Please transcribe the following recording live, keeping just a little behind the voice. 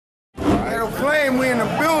Flame, we in the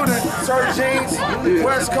building. Sir Jinx,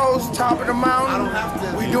 West Coast, top of the mountain.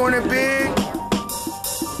 We doing it big.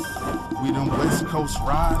 We them West Coast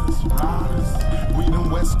riders. We them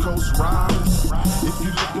West Coast riders. If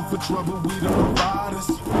you looking for trouble, we the providers.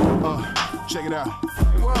 Check it out.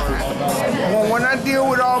 Well, when I deal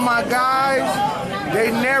with all my guys,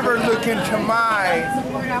 they never look into my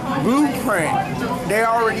blueprint. They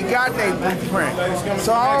already got their blueprint.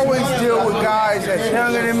 So I always deal with guys that's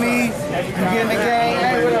younger than me. You get in the game.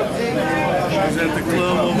 Hey, what up, G? I was at the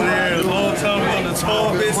club over there a long time ago on the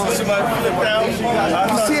tour business. Somebody flipped out.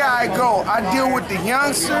 You see how I go. I deal with the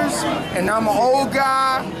youngsters, and I'm an old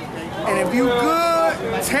guy. And if you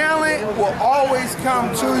good, talent will always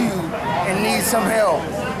come to you and need some help.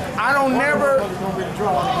 I don't never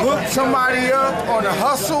hook somebody up on a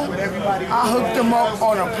hustle. I hook them up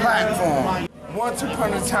on a platform. Once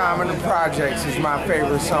Upon a Time in the Projects is my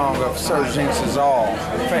favorite song of Sir Jinx's all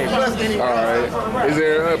favorite. All right. Is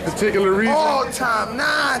there a particular reason? All time,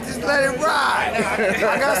 nah, just let it ride.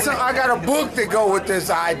 I got a book to go with this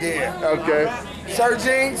idea. Okay. Sir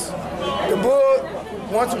Jinx, the book.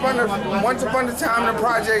 Once Upon a Time in the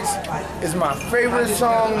Projects is my favorite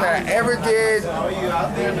song that I ever did.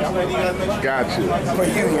 Gotcha. For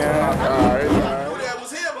you, man. All right. That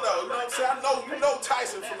was him though, you know what I'm saying? You know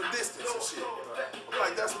Tyson from a distance and shit. I'm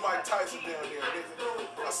like, that's Mike Tyson down there,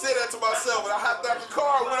 nigga. I said that to myself when I hopped out the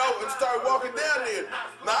car, went over and started walking down there.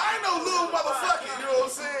 Now I ain't no little motherfucker, you know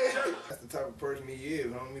what I'm saying? That's the type of person he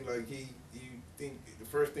is, homie. Like you think the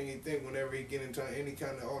first thing he think whenever he get into any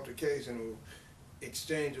kind of altercation or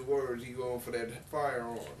exchange of words, he going for that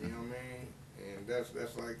firearm, you know what I mean? And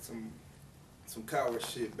that's like some coward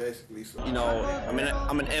shit, basically. So. You know,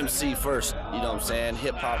 I'm an MC first, you know what I'm saying?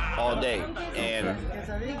 Hip hop all day. And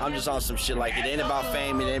I'm just on some shit like it ain't about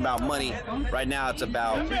fame, it ain't about money. Right now it's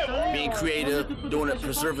about being creative, doing it,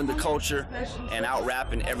 preserving the culture, and out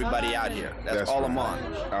rapping everybody out here. That's all I'm on.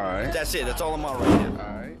 All right. That's it, that's all I'm on right now.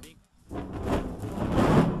 All right.